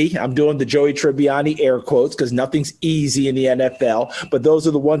easy. I'm doing the Joey Tribbiani air quotes because nothing's easy in the NFL. But those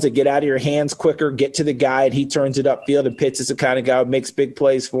are the ones that get out of your hands quicker, get to the guy, and he turns it upfield. And Pitts is the kind of guy who makes big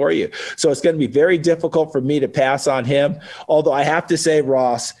plays for you. So it's going to be very difficult for me to pass on him. Although I have to say,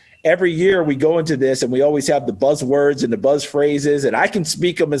 Ross, every year we go into this and we always have the buzzwords and the buzz phrases, and I can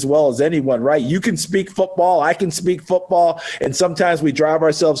speak them as well as anyone, right? You can speak football. I can speak football. And sometimes we drive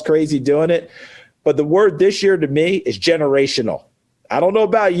ourselves crazy doing it. But the word this year to me is generational. I don't know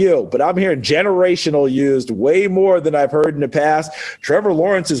about you, but I'm hearing generational used way more than I've heard in the past. Trevor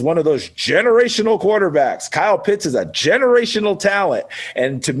Lawrence is one of those generational quarterbacks. Kyle Pitts is a generational talent.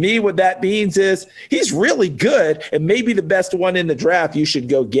 And to me, what that means is he's really good and maybe the best one in the draft. You should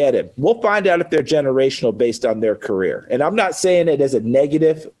go get him. We'll find out if they're generational based on their career. And I'm not saying it as a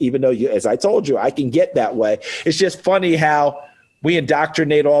negative, even though, as I told you, I can get that way. It's just funny how we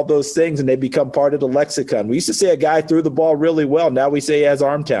indoctrinate all those things and they become part of the lexicon. We used to say a guy threw the ball really well. Now we say he has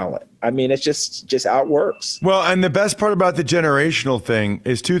arm talent. I mean, it's just how it works. Well, and the best part about the generational thing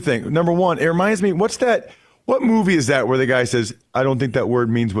is 2 things. Number one, it reminds me, what movie is that where the guy says, I don't think that word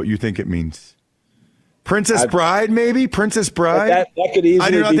means what you think it means? Princess Bride, maybe? Princess Bride? That could easily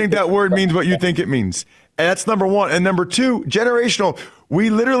I do not think that word means what you think it means. And that's number one. And number 2, generational. We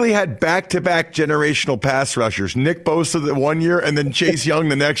literally had back-to-back generational pass rushers. Nick Bosa the one year and then Chase Young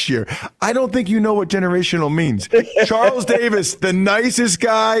the next year. I don't think you know what generational means. Charles Davis, the nicest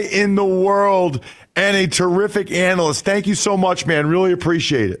guy in the world and a terrific analyst. Thank you so much, man. Really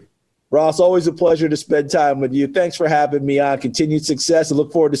appreciate it. Ross, always a pleasure to spend time with you. Thanks for having me on. Continued success and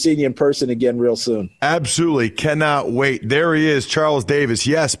look forward to seeing you in person again real soon. Absolutely. Cannot wait. There he is, Charles Davis.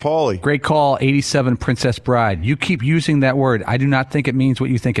 Yes, Paulie. Great call, 87 Princess Bride. You keep using that word. I do not think it means what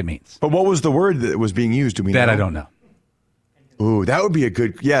you think it means. But what was the word that was being used? Do we know? That I don't know. Ooh, that would be a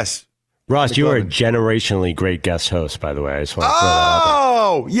good, yes. Ross, you are a generationally great guest host, by the way. I just want to throw that out there.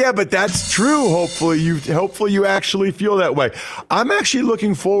 Oh, yeah, but that's true. Hopefully you actually feel that way. I'm actually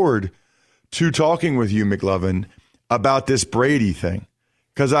looking forward to talking with you, McLovin, about this Brady thing.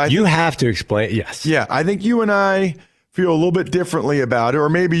 Because you have to explain. Yes. Yeah, I think you and I feel a little bit differently about it, or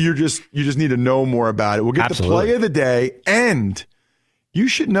maybe you just need to know more about it. We'll get the play of the day, and you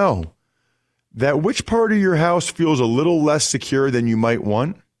should know that which part of your house feels a little less secure than you might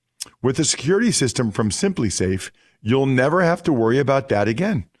want. With a security system from SimpliSafe, you'll never have to worry about that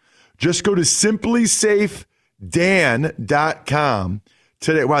again. Just go to simplysafedan.com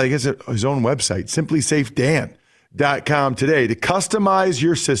today. Wow, he gets his own website, simplysafedan.com today to customize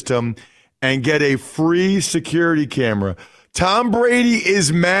your system and get a free security camera. Tom Brady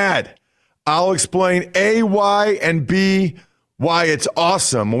is mad. I'll explain A, why, and B, why it's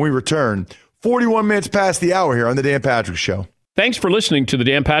awesome when we return. 41 minutes past the hour here on the Dan Patrick Show. Thanks for listening to the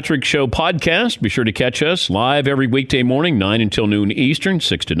Dan Patrick Show podcast. Be sure to catch us live every weekday morning, 9 until noon Eastern,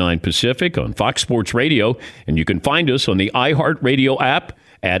 6 to 9 Pacific on Fox Sports Radio. And you can find us on the iHeartRadio app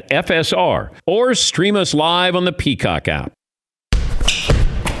at FSR or stream us live on the Peacock app.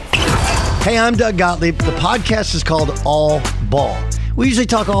 Hey, I'm Doug Gottlieb. The podcast is called All Ball. We usually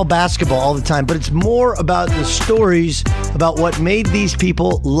talk all basketball all the time, but it's more about the stories about what made these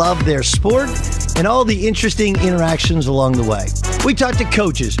people love their sport and all the interesting interactions along the way. We talk to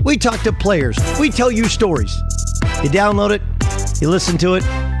coaches. We talk to players. We tell you stories. You download it. You listen to it.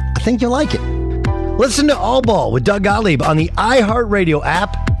 I think you'll like it. Listen to All Ball with Doug Gottlieb on the iHeartRadio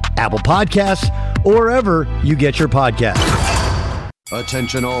app, Apple Podcasts, or wherever you get your podcasts.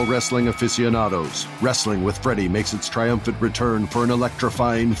 Attention all wrestling aficionados. Wrestling with Freddie makes its triumphant return for an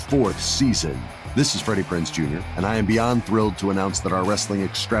electrifying 4th season. This is Freddie Prinze Jr., and I am beyond thrilled to announce that our wrestling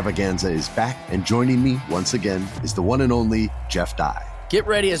extravaganza is back, and joining me once again is the one and only Jeff Dye. Get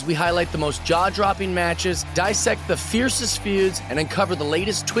ready as we highlight the most jaw-dropping matches, dissect the fiercest feuds, and uncover the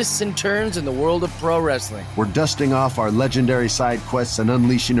latest twists and turns in the world of pro wrestling. We're dusting off our legendary side quests and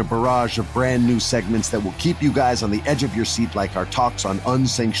unleashing a barrage of brand new segments that will keep you guys on the edge of your seat like our talks on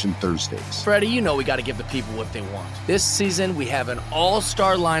Unsanctioned Thursdays. Freddie, you know we got to give the people what they want. This season, we have an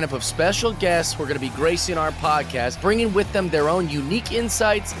all-star lineup of special guests who are going to be gracing our podcast, bringing with them their own unique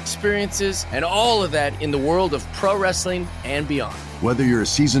insights, experiences, and all of that in the world of pro wrestling and beyond. Whether you're a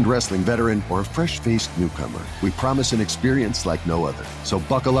seasoned wrestling veteran or a fresh-faced newcomer, we promise an experience like no other. So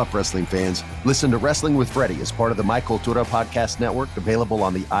buckle up, wrestling fans. Listen to Wrestling with Freddie as part of the My Cultura Podcast Network, available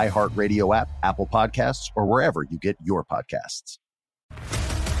on the iHeartRadio app, Apple Podcasts, or wherever you get your podcasts.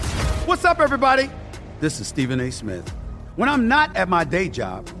 What's up, everybody? This is Stephen A. Smith. When I'm not at my day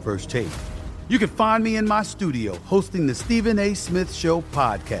job, First Take, you can find me in my studio hosting the Stephen A. Smith Show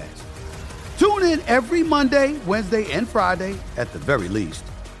podcast. Tune in every Monday, Wednesday, and Friday, at the very least,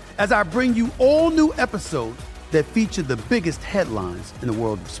 as I bring you all new episodes that feature the biggest headlines in the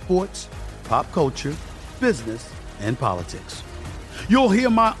world of sports, pop culture, business, and politics. You'll hear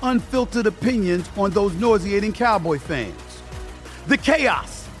my unfiltered opinions on those nauseating Cowboy fans, the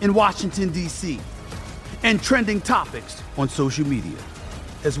chaos in Washington, D.C., and trending topics on social media,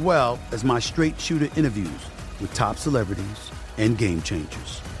 as well as my straight shooter interviews with top celebrities and game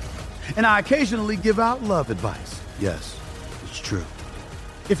changers. And I occasionally give out love advice. Yes, it's true.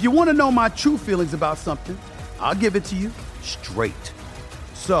 If you want to know my true feelings about something, I'll give it to you straight.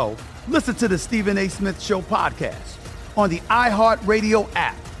 So listen to the Stephen A. Smith Show podcast on the iHeartRadio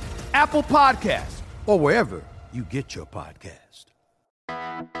app, Apple Podcasts, or wherever you get your podcast.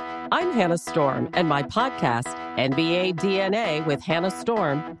 I'm Hannah Storm, and my podcast, NBA DNA with Hannah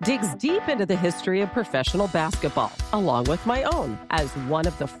Storm, digs deep into the history of professional basketball, along with my own, as one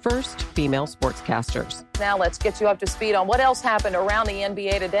of the first female sportscasters. Now let's get you up to speed on what else happened around the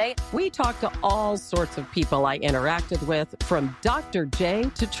NBA today. We talked to all sorts of people I interacted with, from Dr. J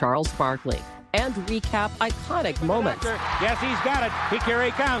to Charles Barkley, and recap iconic moments. Yes, he's got it. Here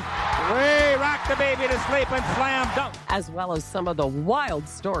he comes. Way rock the baby to sleep and slam dunk. As well as some of the wild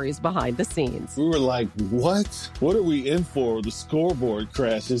stories behind the scenes. We were like, what? What are we in for? The scoreboard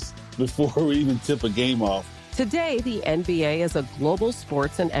crashes before we even tip a game off. Today, the NBA is a global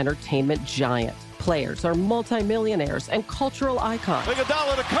sports and entertainment giant. Players are multimillionaires and cultural icons.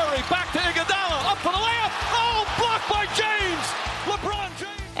 Iguodala to Curry, back to Iguodala, up for the layup. Oh, blocked by James. LeBron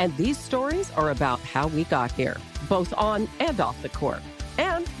James. And these stories are about how we got here, both on and off the court.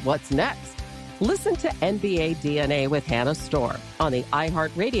 And what's next? Listen to NBA DNA with Hannah Storm on the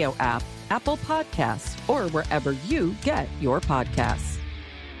iHeartRadio app, Apple Podcasts, or wherever you get your podcasts.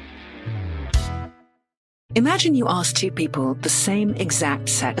 Imagine you ask two people the same exact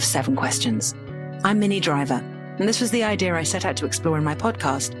set of 7 questions. I'm Minnie Driver, and this was the idea I set out to explore in my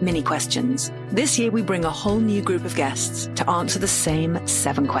podcast, Mini Questions. This year, we bring a whole new group of guests to answer the same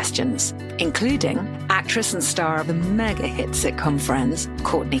 7 questions, including actress and star of the mega hit sitcom Friends,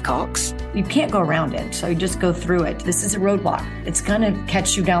 Courtney Cox. You can't go around it, so you just go through it. This is a roadblock. It's going to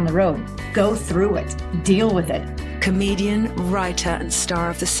catch you down the road. Go through it. Deal with it. Comedian, writer, and star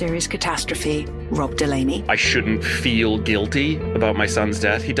of the series Catastrophe, Rob Delaney. I shouldn't feel guilty about my son's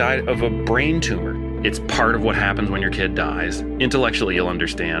death. He died of a brain tumor. It's part of what happens when your kid dies. Intellectually, you'll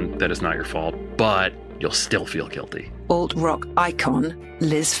understand that it's not your fault, but you'll still feel guilty. Alt-rock icon,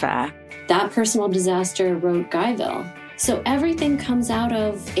 Liz Phair. That personal disaster wrote Guyville. So everything comes out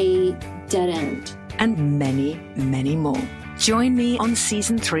of a dead end. And many, many more. Join me on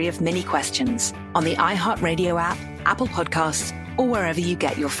Season 3 of Mini Questions on the iHeartRadio app, Apple Podcasts, or wherever you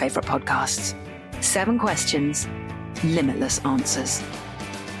get your favorite podcasts. 7 questions, limitless answers.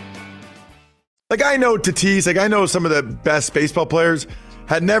 Like I know Tatis, like I know some of the best baseball players,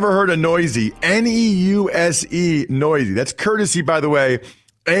 had never heard of Noisy, Neuse, Noisy. That's courtesy, by the way,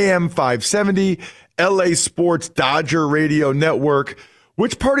 AM 570, LA Sports Dodger Radio Network.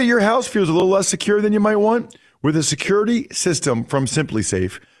 Which part of your house feels a little less secure than you might want? With a security system from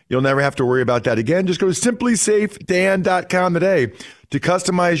SimpliSafe, you'll never have to worry about that again. Just go to simplysafedan.com today to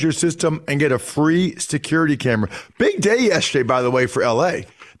customize your system and get a free security camera. Big day yesterday, by the way, for LA.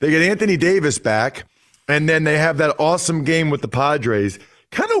 They get Anthony Davis back, and then they have that awesome game with the Padres.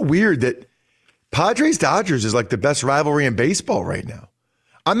 Kind of weird that Padres-Dodgers is like the best rivalry in baseball right now.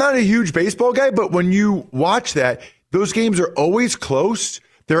 I'm not a huge baseball guy, but when you watch that, those games are always close.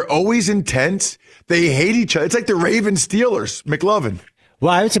 They're always intense. They hate each other. It's like the Ravens-Steelers, McLovin.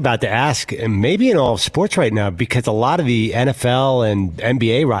 Well, I was about to ask, and maybe in all sports right now, because a lot of the NFL and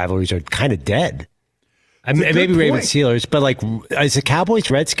NBA rivalries are kind of dead. I mean, maybe Ravens Steelers, but like, is the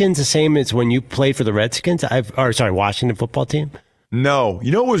Cowboys Redskins the same as when you played for the Redskins? Washington football team? No.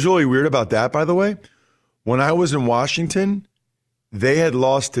 You know what was really weird about that, by the way? When I was in Washington, they had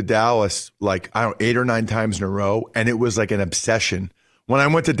lost to Dallas like, 8 or 9 times in a row, and it was like an obsession. When I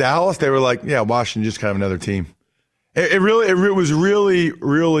went to Dallas, they were like, yeah, Washington just kind of another team. It was really,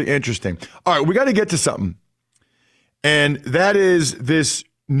 really interesting. All right, we got to get to something, and that is this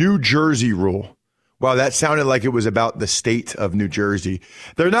New Jersey rule. Wow, that sounded like it was about the state of New Jersey.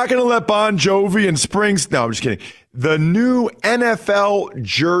 They're not going to let Bon Jovi and Springs. No, I'm just kidding. The new NFL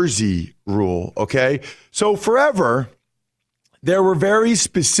jersey rule, okay? So forever, there were very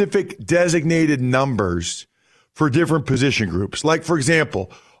specific designated numbers for different position groups. Like, for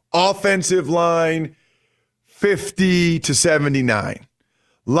example, offensive line, 50 to 79.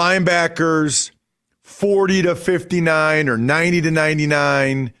 Linebackers, 40 to 59 or 90 to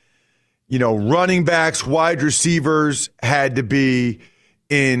 99. Running backs, wide receivers had to be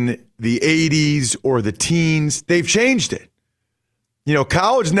in the 80s or the teens. They've changed it.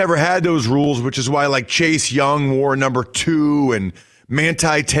 College never had those rules, which is why like Chase Young wore number 2 and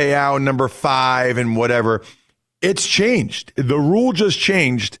Manti Te'o number 5 and whatever. It's changed. The rule just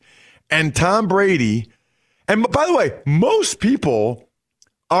changed. And Tom Brady, and by the way, most people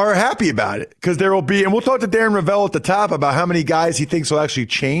are happy about it because there will be, and we'll talk to Darren Ravel at the top about how many guys he thinks will actually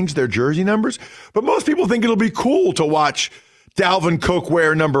change their jersey numbers. But most people think it'll be cool to watch Dalvin Cook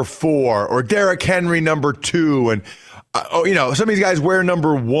wear number 4 or Derrick Henry number 2. And, some of these guys wear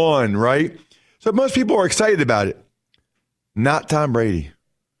number 1, right? So most people are excited about it. Not Tom Brady.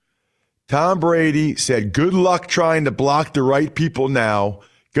 Tom Brady said, good luck trying to block the right people now.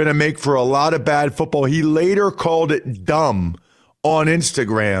 Going to make for a lot of bad football. He later called it dumb on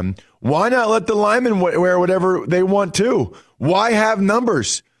Instagram. Why not let the linemen wear whatever they want to? Why have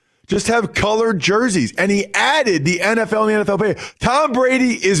numbers? Just have colored jerseys. And he added the NFL and the NFL pay. Tom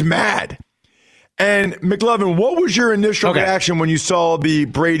Brady is mad. And McLovin, what was your initial reaction when you saw the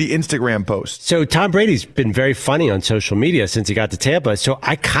Brady Instagram post? So Tom Brady's been very funny on social media since he got to Tampa. So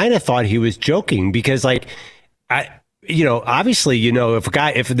I kind of thought he was joking because obviously,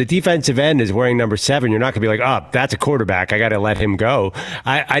 if the defensive end is wearing number 7, you're not going to be like, oh, that's a quarterback. I got to let him go.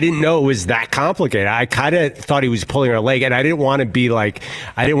 I didn't know it was that complicated. I kind of thought he was pulling our leg, and I didn't want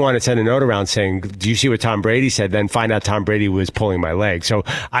to send a note around saying, do you see what Tom Brady said? Then find out Tom Brady was pulling my leg. So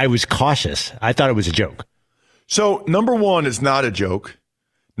I was cautious. I thought it was a joke. So number 1, it's not a joke.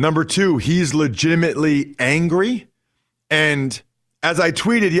 Number 2, he's legitimately angry. And as I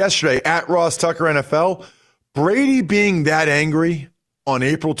tweeted yesterday at Ross Tucker NFL, Brady being that angry on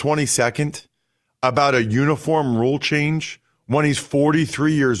April 22nd about a uniform rule change when he's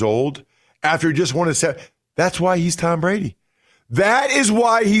 43 years old after he just won a set, that's why he's Tom Brady. That is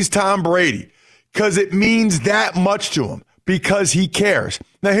why he's Tom Brady, because it means that much to him, because he cares.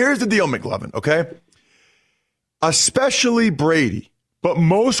 Now, here's the deal, McLovin, okay? Especially Brady, but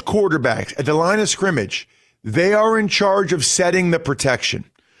most quarterbacks at the line of scrimmage, they are in charge of setting the protection.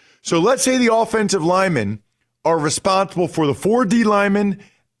 So let's say the offensive linemen are responsible for the 4 D linemen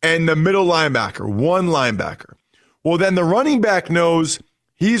and the middle linebacker, 1 linebacker. Well, then the running back knows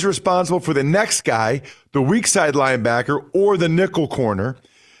he's responsible for the next guy, the weak side linebacker or the nickel corner.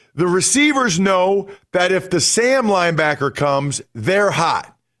 The receivers know that if the Sam linebacker comes, they're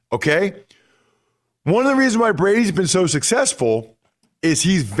hot, okay? One of the reasons why Brady's been so successful is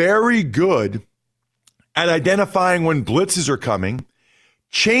he's very good at identifying when blitzes are coming,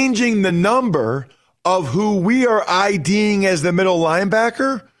 changing the number of who we are IDing as the middle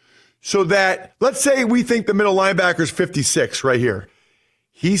linebacker so that, let's say we think the middle linebacker is 56 right here.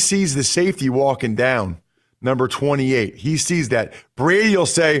 He sees the safety walking down, number 28. He sees that. Brady will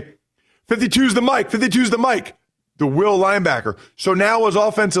say, 52's the mic, 52's the mic. the will linebacker. So now as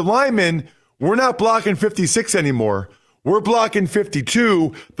offensive linemen, we're not blocking 56 anymore. We're blocking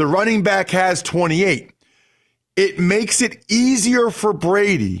 52. The running back has 28. It makes it easier for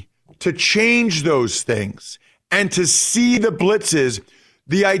Brady to change those things and to see the blitzes.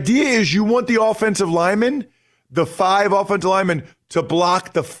 The idea is you want the offensive linemen, the 5 offensive linemen, to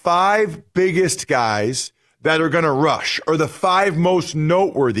block the 5 biggest guys that are going to rush, or the 5 most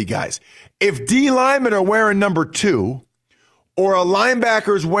noteworthy guys. If D linemen are wearing number 2, or a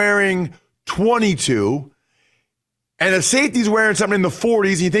linebacker's wearing 22, and a safety's wearing something in the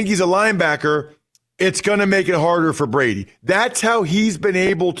 40s, and you think he's a linebacker, it's going to make it harder for Brady. That's how he's been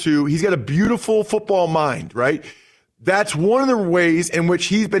able to, he's got a beautiful football mind, right? That's one of the ways in which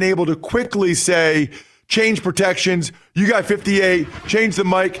he's been able to quickly say, change protections, you got 58, change the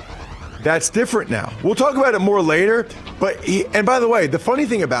mic. That's different now. We'll talk about it more later. And by the way, the funny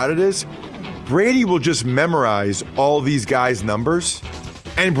thing about it is Brady will just memorize all these guys' numbers,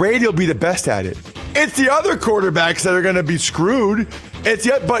 and Brady will be the best at it. It's the other quarterbacks that are going to be screwed.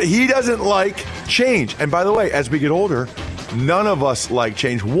 But he doesn't like change. And by the way, as we get older, none of us like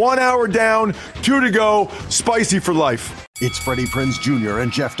change. 1 hour down, 2 to go, spicy for life. It's Freddie Prinze Jr.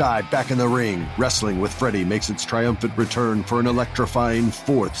 and Jeff Dye back in the ring. Wrestling with Freddie makes its triumphant return for an electrifying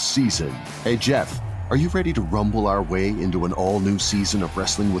 4th season. Hey, Jeff, are you ready to rumble our way into an all-new season of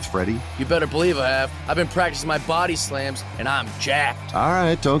Wrestling with Freddie? You better believe I have. I've been practicing my body slams, and I'm jacked. All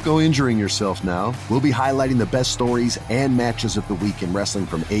right, don't go injuring yourself now. We'll be highlighting the best stories and matches of the week in wrestling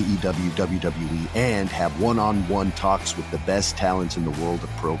from AEW, WWE, and have one-on-one talks with the best talents in the world of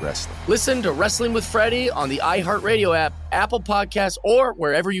pro wrestling. Listen to Wrestling with Freddie on the iHeartRadio app, Apple Podcasts, or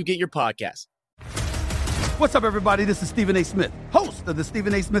wherever you get your podcasts. What's up, everybody? This is Stephen A. Smith, host of the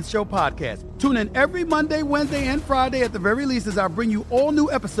Stephen A. Smith Show podcast. Tune in every Monday, Wednesday, and Friday at the very least as I bring you all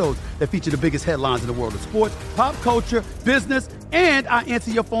new episodes that feature the biggest headlines in the world of sports, pop culture, business, and I answer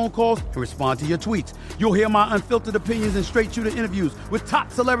your phone calls and respond to your tweets. You'll hear my unfiltered opinions and straight-shooter interviews with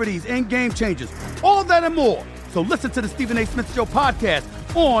top celebrities and game changers. All of that and more. So listen to the Stephen A. Smith Show podcast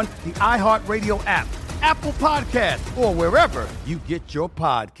on the iHeartRadio app, Apple Podcasts, or wherever you get your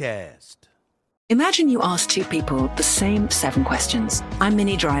podcast. Imagine you ask 2 people the same 7 questions. I'm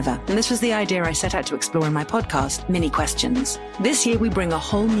Minnie Driver, and this was the idea I set out to explore in my podcast, Mini Questions. This year, we bring a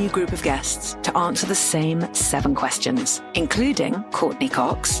whole new group of guests to answer the same 7 questions, including Courtney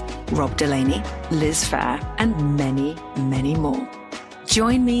Cox, Rob Delaney, Liz Phair, and many, many more.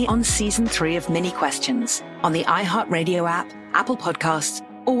 Join me on Season 3 of Mini Questions on the iHeartRadio app, Apple Podcasts,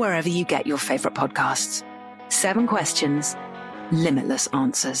 or wherever you get your favorite podcasts. 7 questions, limitless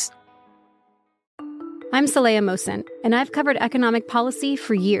answers. I'm Saleha Mohsen, and I've covered economic policy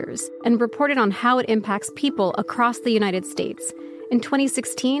for years and reported on how it impacts people across the United States. In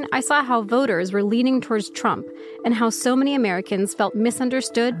 2016, I saw how voters were leaning towards Trump and how so many Americans felt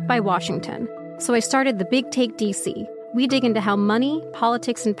misunderstood by Washington. So I started The Big Take DC. We dig into how money,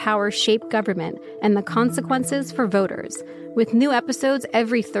 politics, and power shape government and the consequences for voters. With new episodes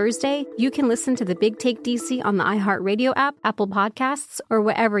every Thursday, you can listen to The Big Take DC on the iHeartRadio app, Apple Podcasts, or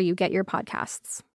wherever you get your podcasts.